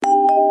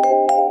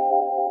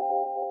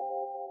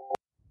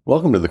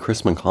Welcome to the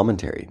Chrisman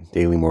Commentary,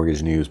 Daily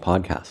Mortgage News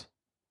Podcast.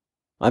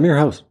 I'm your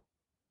host,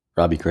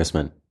 Robbie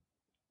Chrisman.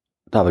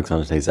 Topics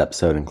on today's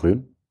episode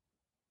include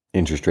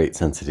interest rate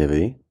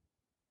sensitivity,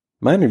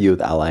 my interview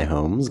with Ally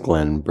Homes'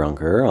 Glenn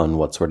Brunker on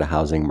what sort of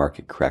housing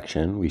market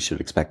correction we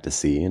should expect to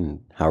see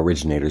and how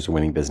originators are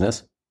winning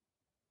business,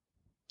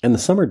 and the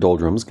summer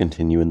doldrums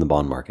continue in the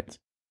bond markets.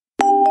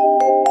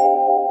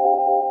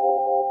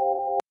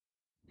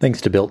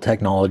 Thanks to Built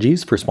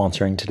Technologies for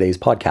sponsoring today's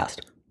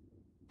podcast.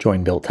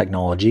 Join Built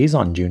Technologies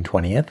on June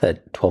 20th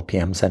at 12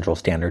 p.m. Central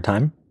Standard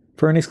Time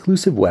for an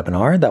exclusive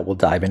webinar that will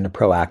dive into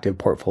proactive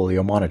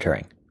portfolio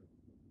monitoring.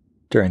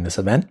 During this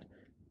event,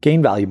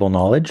 gain valuable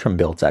knowledge from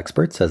Built's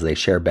experts as they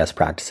share best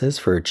practices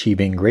for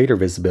achieving greater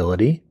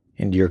visibility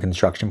into your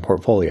construction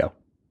portfolio.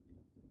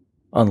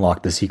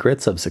 Unlock the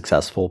secrets of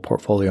successful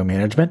portfolio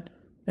management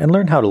and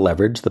learn how to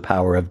leverage the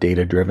power of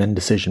data-driven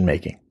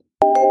decision-making.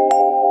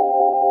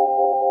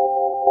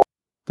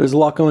 There's a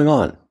lot going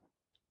on.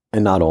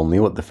 And not only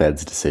what the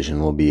Fed's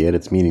decision will be at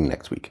its meeting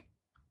next week.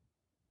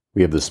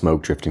 We have the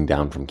smoke drifting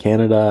down from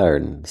Canada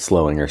and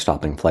slowing or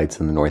stopping flights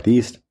in the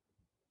Northeast.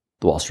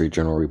 The Wall Street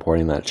Journal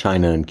reporting that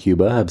China and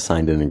Cuba have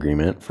signed an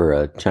agreement for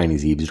a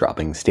Chinese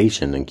eavesdropping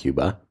station in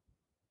Cuba.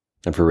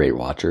 And for rate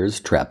watchers,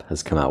 TREP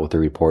has come out with a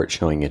report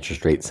showing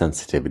interest rate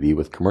sensitivity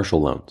with commercial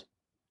loans,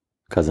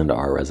 cousin to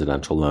our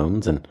residential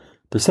loans, and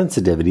their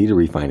sensitivity to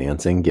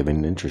refinancing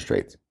given interest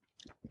rates.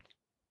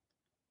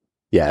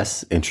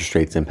 Yes, interest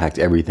rates impact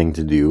everything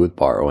to do with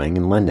borrowing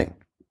and lending.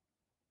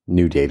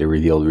 New data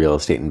revealed real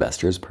estate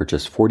investors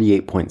purchased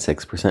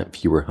 48.6%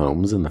 fewer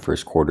homes in the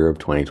first quarter of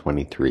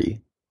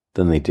 2023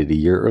 than they did a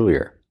year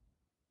earlier,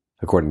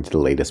 according to the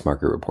latest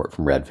market report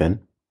from Redfin.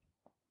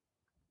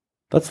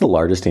 That's the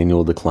largest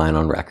annual decline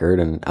on record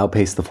and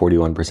outpaced the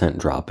 41%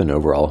 drop in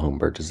overall home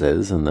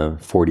purchases in the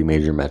 40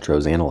 major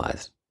metros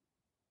analyzed.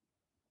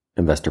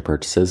 Investor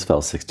purchases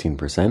fell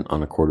 16%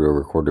 on a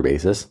quarter-over-quarter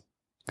basis,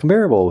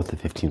 comparable with the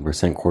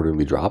 15%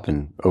 quarterly drop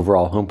in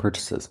overall home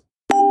purchases.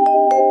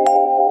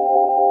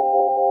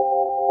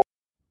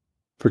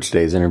 For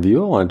today's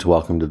interview, I wanted to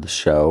welcome to the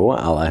show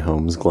Ally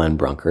Homes' Glenn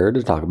Brunker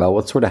to talk about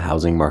what sort of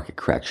housing market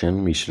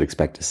correction we should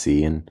expect to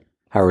see and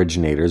how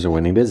originators are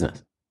winning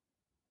business.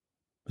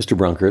 Mr.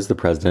 Brunker is the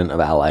president of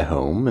Ally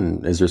Home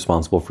and is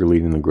responsible for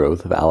leading the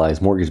growth of Ally's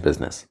mortgage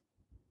business.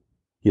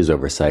 He has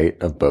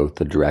oversight of both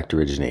the direct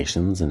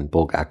originations and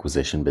bulk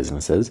acquisition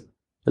businesses,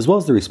 as well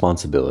as the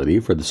responsibility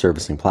for the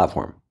servicing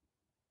platform.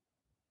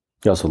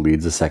 He also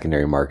leads the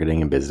secondary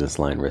marketing and business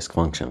line risk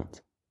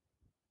functions.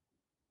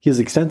 He has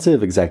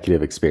extensive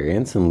executive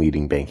experience in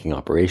leading banking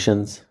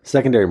operations,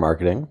 secondary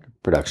marketing,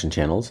 production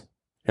channels,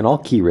 and all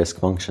key risk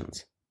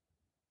functions.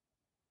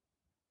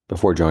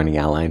 Before joining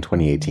Ally in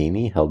 2018,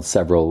 he held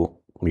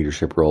several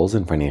leadership roles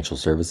in financial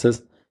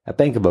services at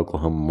Bank of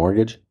Oklahoma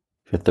Mortgage,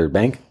 Fifth Third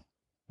Bank,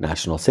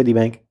 National City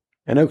Bank,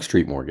 and Oak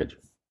Street Mortgage.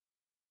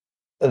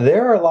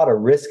 There are a lot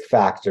of risk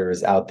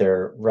factors out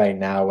there right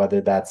now, whether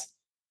that's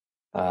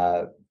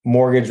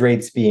mortgage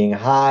rates being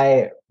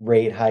high,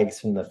 rate hikes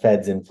from the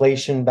Fed's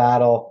inflation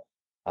battle,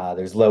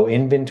 there's low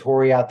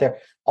inventory out there.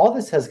 All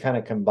this has kind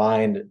of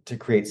combined to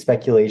create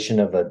speculation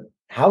of a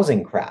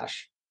housing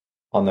crash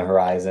on the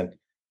horizon.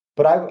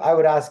 But I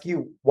would ask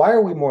you, why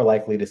are we more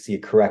likely to see a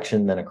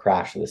correction than a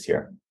crash this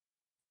year?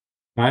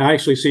 I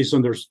actually see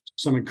there's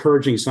some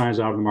encouraging signs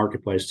out in the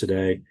marketplace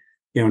today.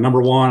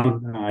 Number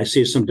one, I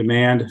see some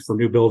demand for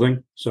new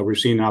building. So we're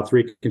seeing now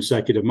 3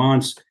 consecutive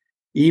months,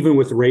 even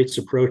with rates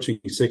approaching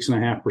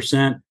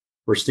 6.5%.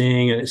 We're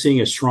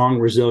seeing a strong,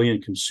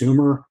 resilient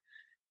consumer.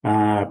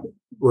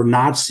 We're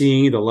not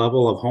seeing the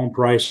level of home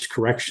price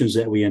corrections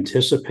that we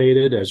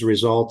anticipated as a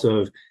result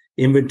of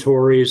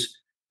inventories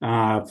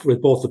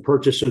with both the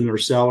purchaser and the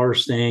seller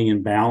staying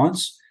in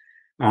balance.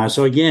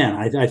 So again,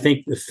 I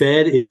think the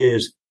Fed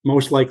is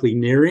most likely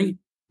nearing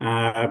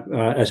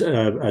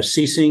a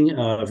ceasing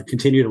of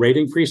continued rate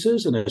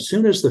increases. And as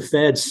soon as the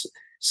Fed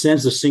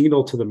sends the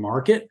signal to the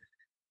market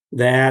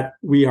that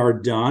we are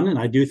done, and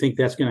I do think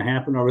that's going to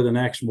happen over the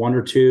next 1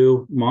 or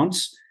 2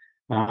 months,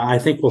 I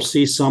think we'll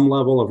see some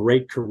level of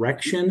rate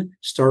correction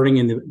starting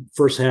in the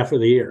first half of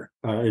the year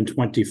in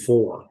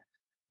 24.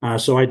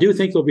 So I do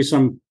think there'll be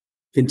some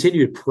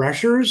continued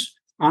pressures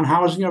on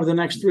housing over the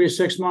next 3 to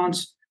 6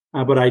 months,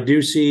 but I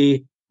do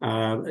see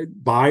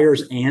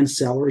buyers and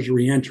sellers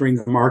re-entering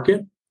the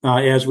market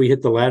as we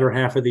hit the latter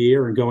half of the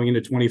year and going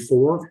into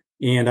 24.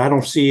 And I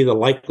don't see the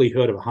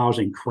likelihood of a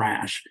housing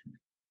crash.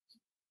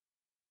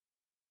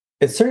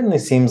 It certainly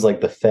seems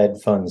like the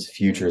Fed funds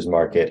futures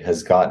market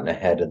has gotten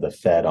ahead of the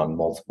Fed on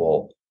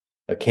multiple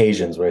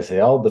occasions where they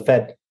say, oh,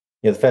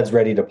 the Fed's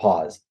ready to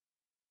pause.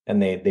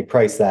 And they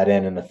price that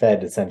in, and the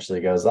Fed essentially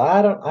goes,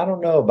 I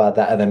don't know about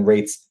that. And then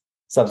rates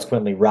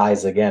subsequently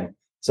rise again.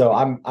 So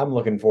I'm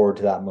looking forward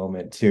to that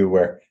moment too,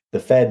 where the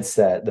Fed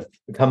said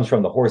it comes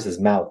from the horse's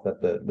mouth that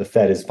the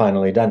Fed is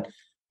finally done.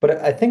 But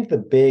I think the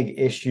big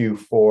issue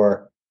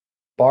for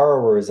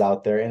borrowers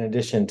out there, in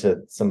addition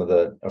to some of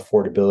the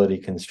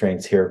affordability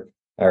constraints here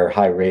or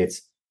high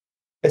rates,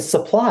 is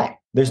supply.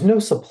 There's no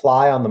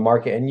supply on the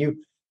market. And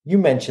You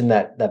mentioned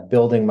that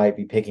building might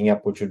be picking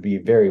up, which would be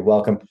very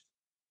welcome.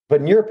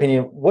 But in your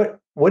opinion,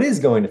 what is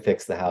going to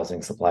fix the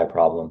housing supply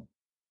problem?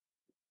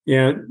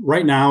 Yeah,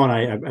 right now, and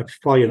I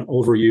probably an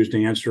overused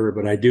answer,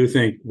 but I do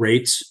think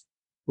rates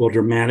will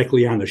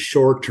dramatically on the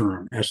short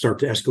term start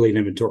to escalate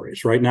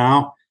inventories. Right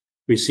now,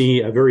 we see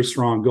a very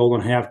strong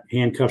golden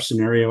handcuff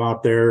scenario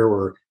out there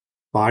where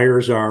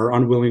buyers are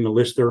unwilling to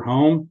list their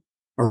home,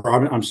 or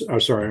I'm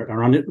sorry,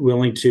 are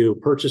unwilling to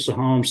purchase a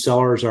home.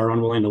 Sellers are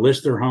unwilling to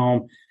list their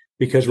home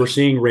because we're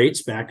seeing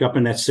rates back up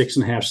in that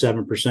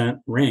 6.5%, 7%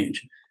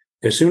 range.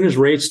 As soon as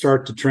rates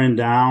start to trend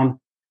down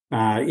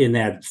in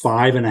that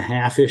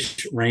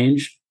 5.5-ish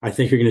range, I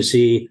think you're going to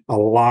see a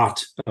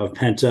lot of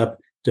pent up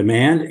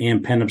demand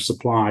and pent up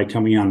supply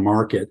coming on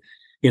market.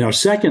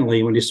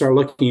 Secondly, when you start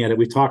looking at it,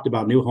 we've talked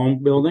about new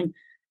home building.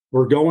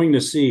 We're going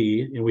to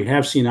see, and we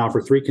have seen now for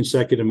 3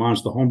 consecutive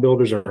months, the home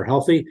builders are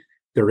healthy.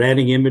 They're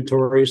adding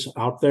inventories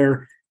out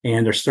there,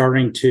 and they're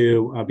starting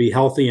to be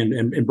healthy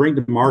and bring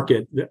to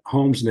market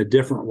homes in a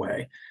different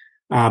way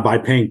by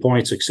paying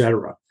points, et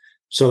cetera.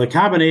 So the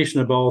combination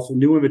of both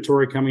new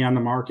inventory coming on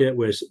the market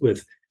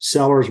with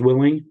sellers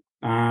willing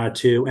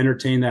to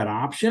entertain that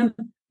option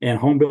and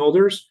home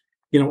builders,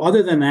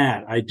 other than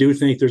that, I do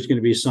think there's going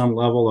to be some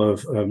level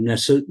of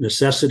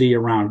necessity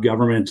around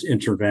government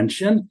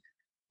intervention.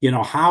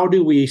 How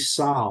do we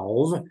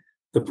solve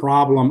the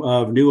problem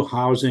of new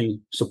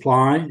housing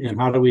supply, and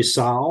how do we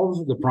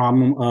solve the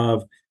problem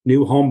of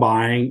new home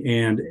buying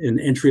and in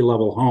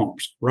entry-level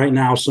homes? Right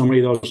now, so many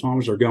of those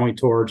homes are going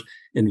towards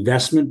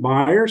investment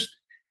buyers.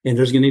 And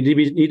there's going to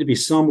need to be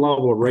some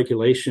level of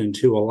regulation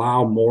to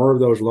allow more of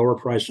those lower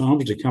priced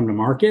homes to come to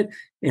market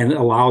and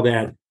allow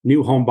that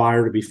new home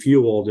buyer to be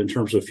fueled in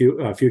terms of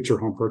future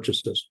home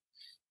purchases.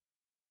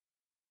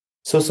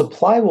 So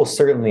supply will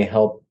certainly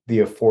help the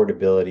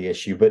affordability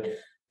issue, but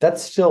that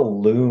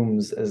still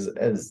looms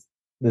as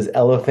this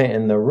elephant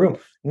in the room.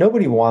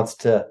 Nobody wants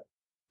to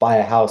buy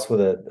a house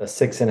with a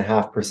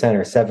 6.5% or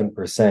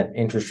 7%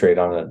 interest rate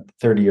on a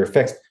 30-year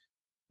fixed.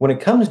 When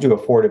it comes to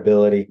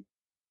affordability,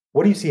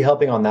 what do you see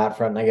helping on that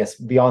front? And I guess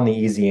beyond the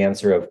easy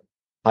answer of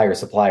higher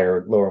supply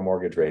or lower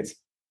mortgage rates.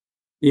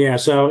 Yeah,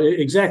 so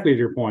exactly to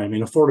your point. I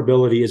mean,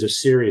 affordability is a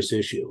serious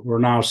issue. We're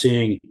now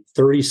seeing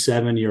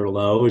 37-year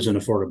lows in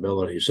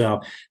affordability.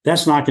 So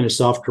that's not going to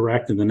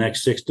self-correct in the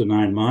next 6 to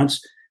 9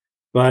 months.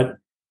 But,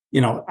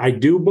 I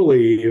do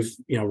believe,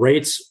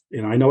 rates,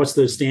 I know it's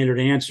the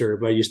standard answer,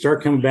 but you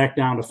start coming back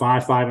down to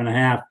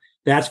 5.5,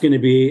 that's going to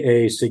be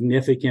a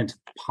significant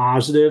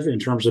positive in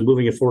terms of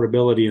moving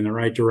affordability in the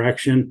right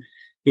direction.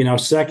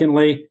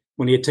 Secondly,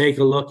 when you take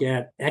a look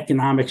at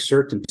economic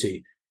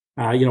certainty,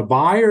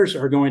 buyers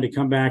are going to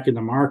come back in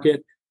the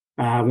market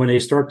when they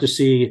start to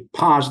see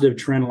positive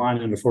trend line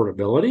in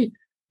affordability,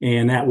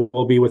 and that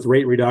will be with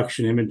rate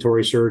reduction,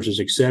 inventory surges,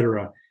 et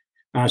cetera.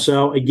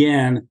 So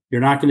again,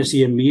 you're not going to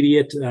see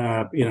immediate,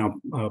 a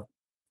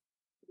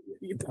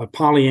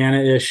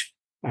Pollyanna-ish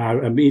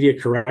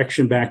immediate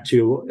correction back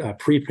to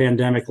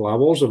pre-pandemic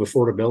levels of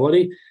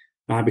affordability,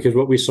 because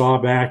what we saw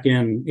back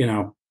in,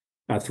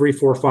 3,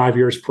 4, 5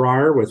 years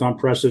prior with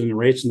unprecedented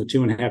rates in the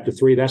 2.5 to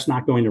 3, that's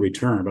not going to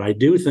return. But I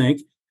do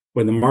think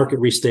when the market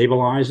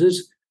restabilizes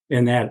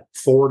in that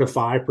 4 to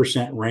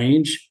 5%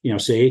 range,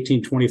 say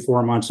 18,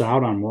 24 months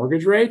out on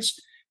mortgage rates,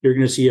 you're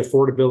going to see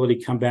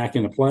affordability come back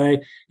into play.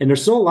 And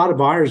there's still a lot of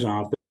buyers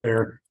out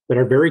there that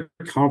are very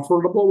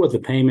comfortable with the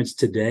payments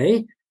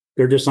today.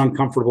 They're just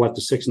uncomfortable at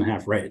the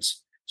 6.5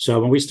 rates. So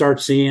when we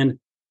start seeing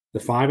the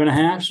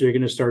 5.5, so you're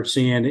going to start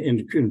seeing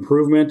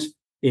improvement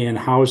in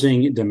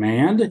housing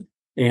demand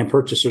and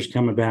purchasers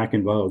coming back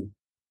in vogue.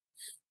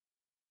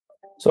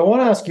 So I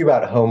want to ask you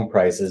about home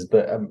prices,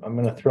 but I'm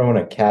going to throw in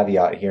a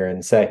caveat here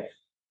and say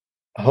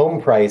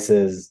home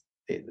prices,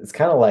 it's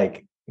kind of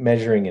like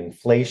measuring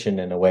inflation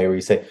in a way where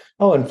you say,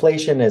 oh,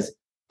 inflation is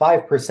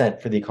 5%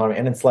 for the economy.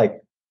 And it's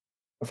like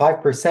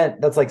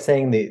 5%, that's like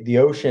saying the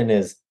ocean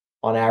is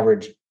on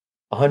average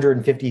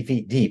 150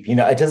 feet deep.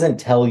 It doesn't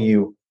tell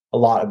you a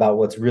lot about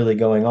what's really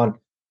going on.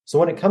 So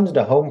when it comes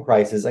to home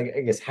prices, I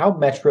guess how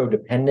metro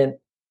dependent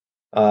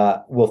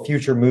will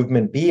future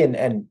movement be,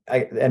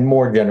 and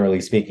more generally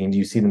speaking, do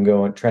you see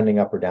them trending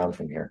up or down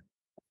from here?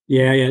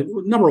 Yeah.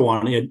 Number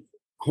one,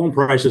 home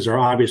prices are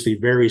obviously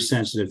very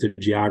sensitive to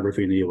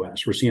geography in the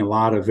U.S. We're seeing a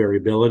lot of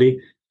variability.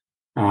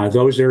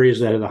 Those areas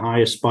that are the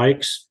highest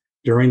spikes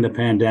during the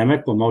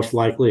pandemic will most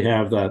likely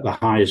have the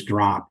highest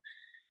drop.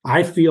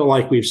 I feel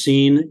like we've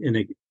seen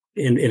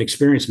and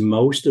experienced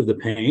most of the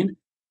pain.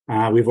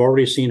 We've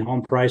already seen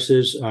home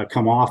prices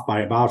come off by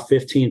about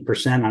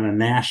 15% on a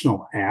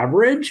national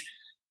average.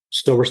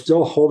 So we're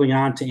still holding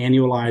on to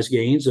annualized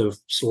gains of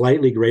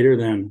slightly greater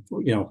than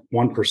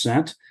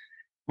 1%.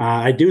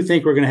 I do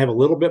think we're going to have a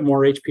little bit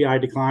more HPI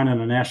decline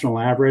on a national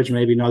average,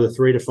 maybe another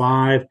 3 to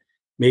 5,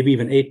 maybe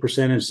even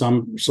 8% in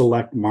some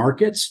select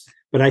markets.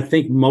 But I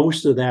think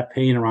most of that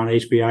pain around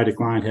HPI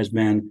decline has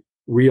been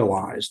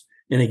realized.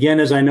 And again,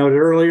 as I noted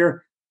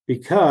earlier,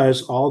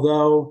 because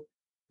although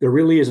there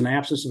really is an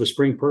absence of a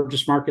spring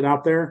purchase market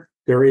out there,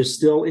 there is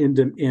still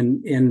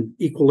in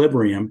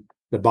equilibrium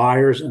the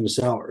buyers and the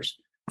sellers.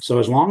 So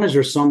as long as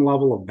there's some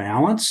level of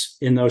balance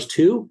in those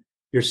two,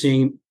 you're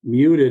seeing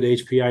muted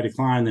HPI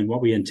decline than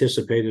what we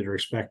anticipated or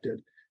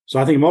expected. So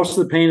I think most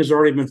of the pain has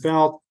already been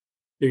felt.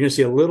 You're going to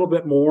see a little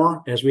bit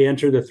more as we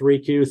enter the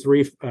 3Q,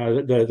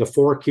 the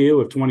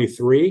 4Q of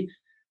 23.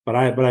 But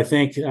I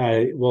think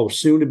we'll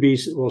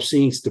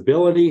seeing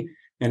stability,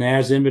 and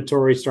as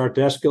inventory start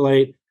to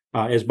escalate,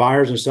 as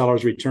buyers and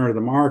sellers return to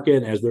the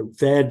market, as the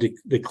Fed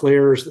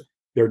declares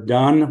they're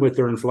done with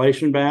their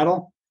inflation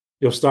battle,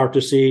 you'll start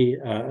to see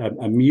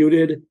a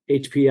muted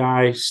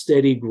HPI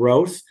steady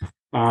growth,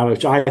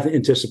 which I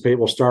anticipate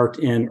will start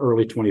in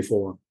early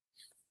 24.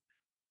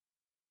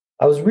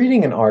 I was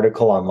reading an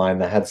article online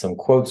that had some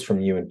quotes from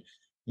you, and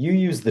you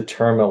used the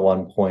term at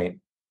one point,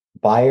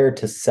 buyer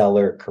to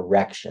seller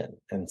correction,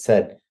 and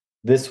said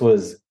this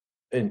was,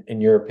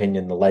 in your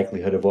opinion, the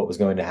likelihood of what was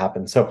going to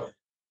happen. So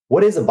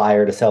what is a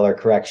buyer to seller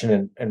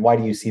correction, and why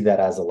do you see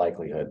that as a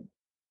likelihood?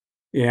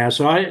 Yeah,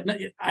 so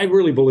I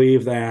really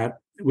believe that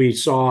we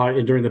saw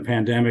during the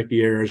pandemic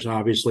years,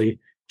 obviously,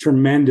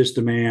 tremendous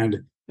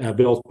demand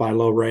built by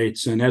low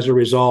rates. And as a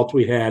result,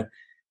 we had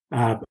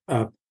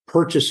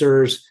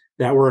purchasers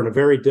that were in a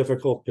very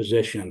difficult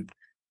position.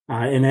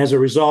 And as a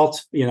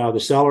result, the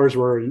sellers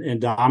were in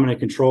dominant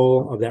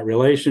control of that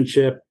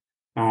relationship.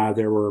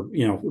 There were,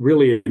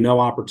 really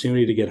no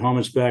opportunity to get home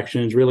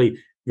inspections, really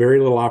very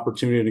little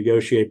opportunity to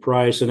negotiate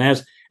price. And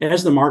as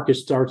the market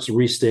starts to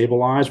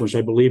restabilize, which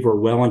I believe we're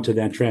well into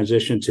that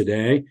transition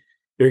today,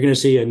 you're going to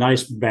see a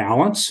nice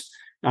balance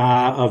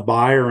of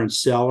buyer and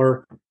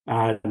seller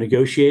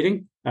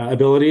negotiating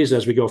abilities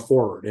as we go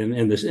forward.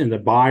 And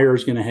the buyer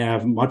is going to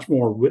have much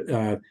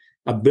more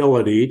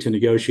ability to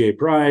negotiate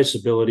price,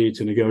 ability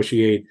to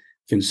negotiate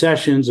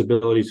concessions,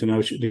 ability to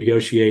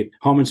negotiate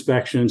home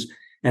inspections.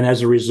 And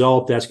as a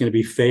result, that's going to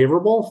be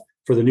favorable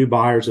for the new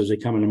buyers as they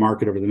come into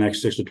market over the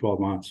next 6 to 12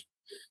 months.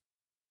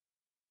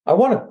 I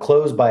want to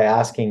close by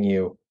asking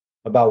you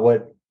about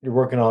what you're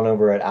working on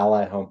over at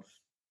Ally Home.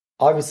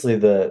 Obviously,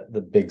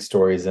 the big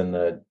stories in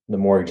the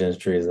mortgage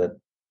industry is that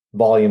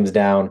volume's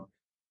down.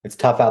 It's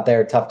tough out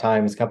there, tough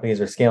times,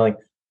 companies are scaling.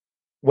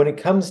 When it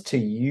comes to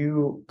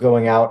you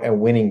going out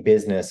and winning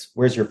business,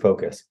 where's your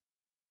focus?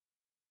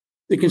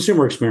 The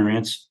consumer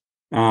experience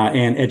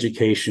and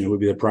education would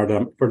be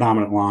the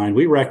predominant line.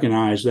 We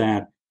recognize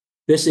that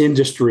this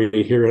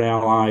industry here at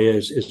Ally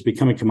is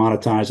becoming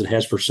commoditized. It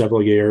has for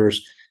several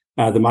years.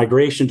 The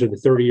migration to the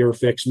 30-year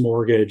fixed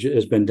mortgage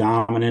has been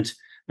dominant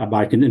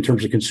in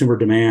terms of consumer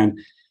demand.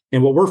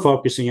 And what we're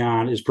focusing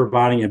on is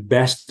providing a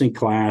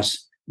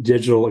best-in-class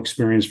digital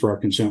experience for our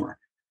consumer.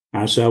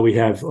 So we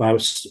have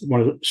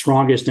one of the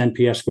strongest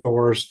NPS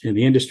scores in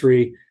the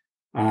industry.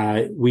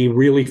 We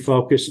really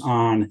focus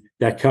on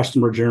that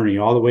customer journey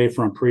all the way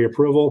from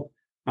pre-approval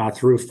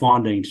through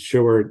funding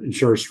to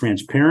ensure it's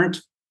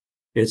transparent,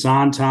 it's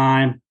on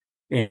time,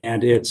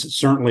 and it's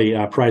certainly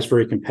priced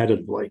very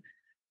competitively.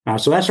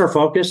 So that's our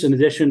focus. In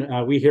addition,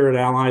 we here at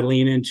Ally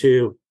lean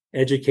into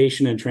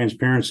education and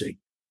transparency.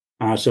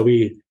 So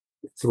we,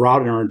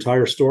 throughout our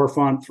entire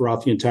storefront,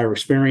 throughout the entire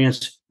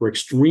experience, we're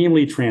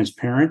extremely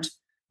transparent,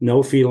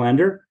 no fee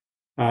lender.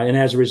 And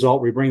as a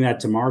result, we bring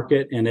that to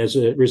market. And as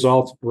a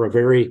result, we're a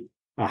very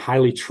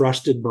highly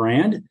trusted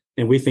brand.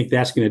 And we think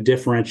that's going to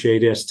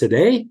differentiate us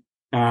today.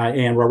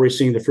 And we're already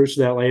seeing the fruits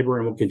of that labor,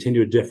 and will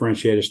continue to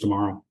differentiate us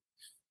tomorrow.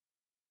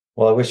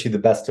 Well, I wish you the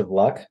best of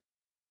luck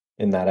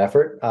in that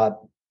effort.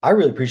 I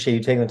really appreciate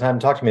you taking the time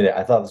to talk to me today.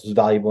 I thought this was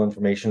valuable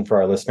information for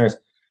our listeners.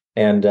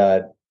 And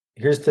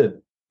here's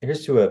to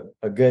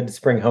a good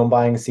spring home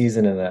buying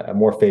season and a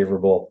more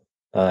favorable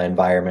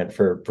environment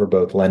for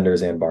both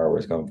lenders and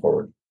borrowers going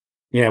forward.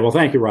 Yeah, well,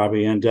 thank you,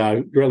 Robbie, and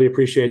greatly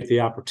appreciate the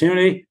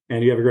opportunity,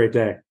 and you have a great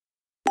day.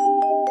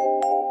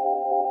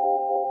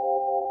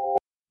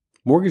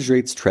 Mortgage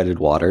rates treaded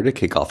water to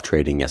kick off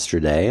trading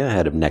yesterday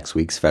ahead of next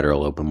week's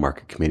Federal Open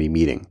Market Committee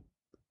meeting,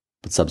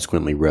 but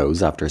subsequently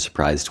rose after a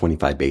surprise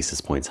 25 basis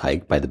points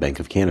hike by the Bank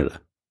of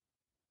Canada.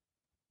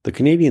 The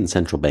Canadian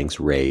Central Bank's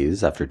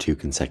raise after 2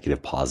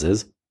 consecutive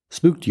pauses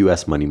spooked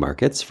U.S. money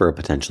markets for a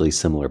potentially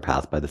similar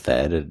path by the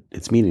Fed at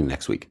its meeting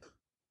next week.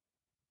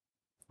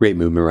 Rate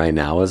movement right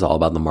now is all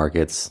about the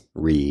markets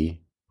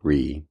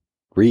figuring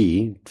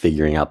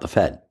out the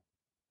Fed.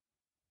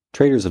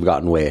 Traders have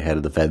gotten way ahead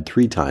of the Fed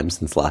 3 times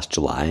since last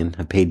July and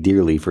have paid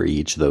dearly for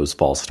each of those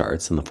false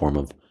starts in the form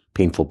of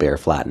painful bear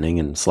flattening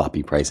and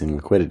sloppy pricing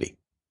liquidity.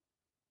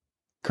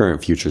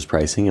 Current futures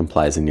pricing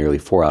implies a nearly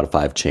 4 out of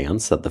 5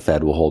 chance that the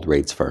Fed will hold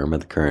rates firm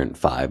at the current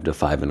 5 to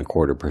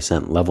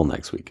 5.25% level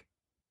next week.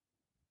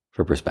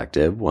 For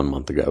perspective, 1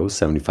 month ago,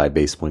 75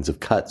 basis points of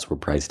cuts were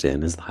priced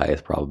in as the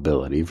highest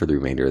probability for the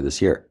remainder of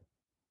this year.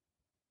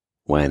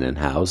 When and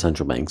how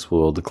central banks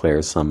will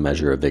declare some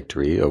measure of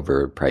victory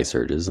over price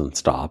surges and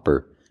stop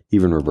or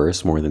even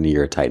reverse more than a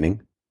year of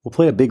tightening will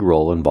play a big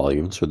role in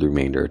volumes for the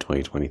remainder of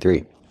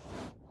 2023.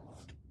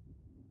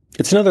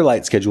 It's another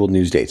light scheduled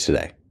news day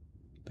today.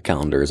 The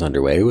calendar is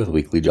underway with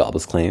weekly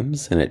jobless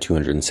claims in at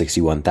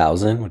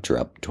 261,000, which are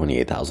up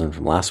 28,000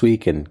 from last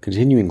week, and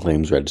continuing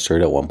claims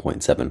registered at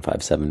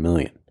 1.757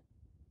 million.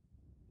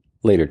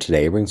 later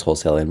today brings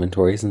wholesale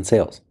inventories and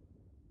sales.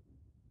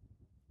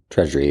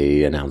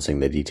 Treasury announcing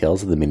the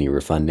details of the mini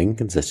refunding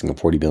consisting of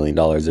 $40 billion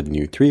of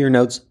new 3-year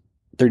notes,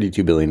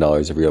 $32 billion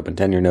of reopened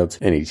 10-year notes,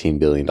 and $18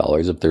 billion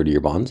of 30-year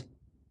bonds,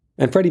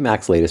 and Freddie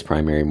Mac's latest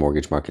primary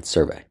mortgage market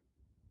survey.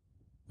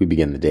 We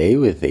begin the day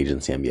with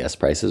agency MBS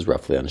prices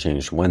roughly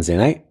unchanged from Wednesday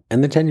night,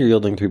 and the 10-year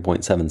yielding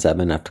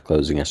 3.77 after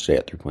closing yesterday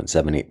at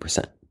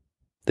 3.78%.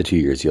 The 2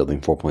 years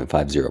yielding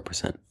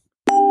 4.50%.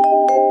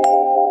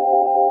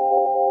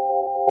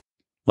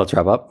 Let's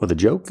wrap up with a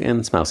joke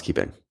and some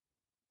housekeeping.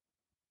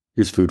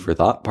 Here's food for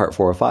thought, part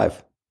 4 of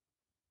 5.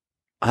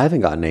 I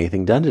haven't gotten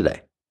anything done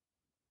today.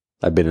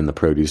 I've been in the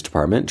produce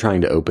department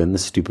trying to open the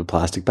stupid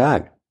plastic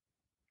bag.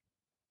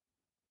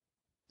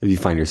 If you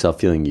find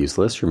yourself feeling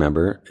useless,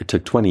 remember, it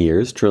took 20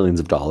 years, trillions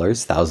of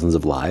dollars, thousands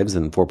of lives,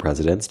 and 4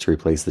 presidents to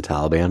replace the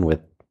Taliban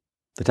with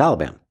the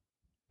Taliban.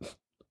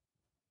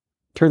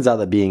 Turns out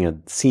that being a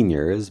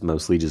senior is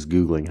mostly just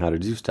Googling how to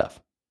do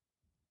stuff.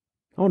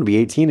 I want to be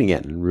 18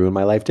 again and ruin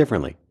my life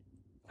differently.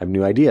 I have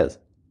new ideas.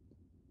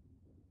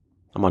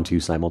 I'm on 2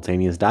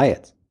 simultaneous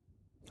diets.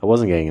 I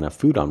wasn't getting enough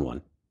food on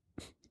one.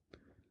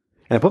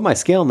 And I put my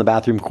scale in the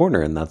bathroom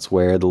corner, and that's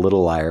where the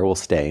little liar will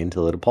stay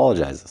until it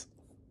apologizes.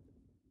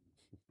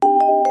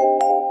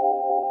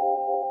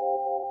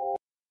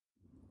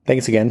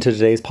 Thanks again to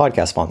today's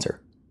podcast sponsor,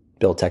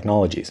 Build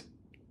Technologies.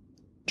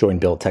 Join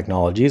Build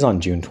Technologies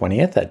on June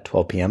 20th at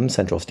 12 p.m.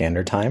 Central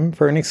Standard Time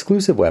for an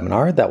exclusive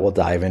webinar that will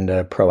dive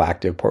into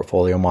proactive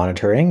portfolio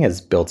monitoring as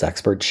Build's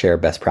experts share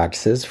best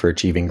practices for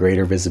achieving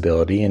greater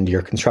visibility into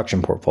your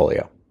construction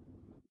portfolio.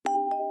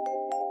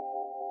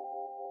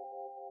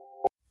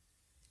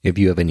 If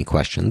you have any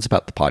questions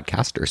about the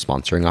podcast or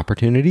sponsoring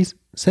opportunities,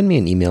 send me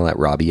an email at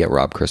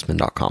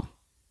robbie@robchrisman.com.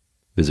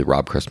 Visit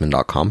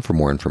robchrisman.com for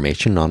more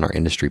information on our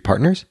industry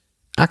partners,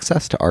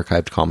 access to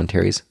archived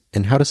commentaries,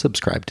 and how to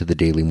subscribe to the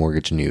daily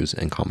mortgage news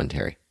and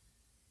commentary.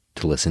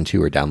 To listen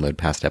to or download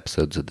past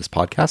episodes of this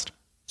podcast,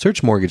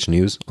 search Mortgage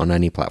News on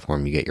any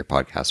platform you get your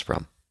podcasts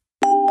from.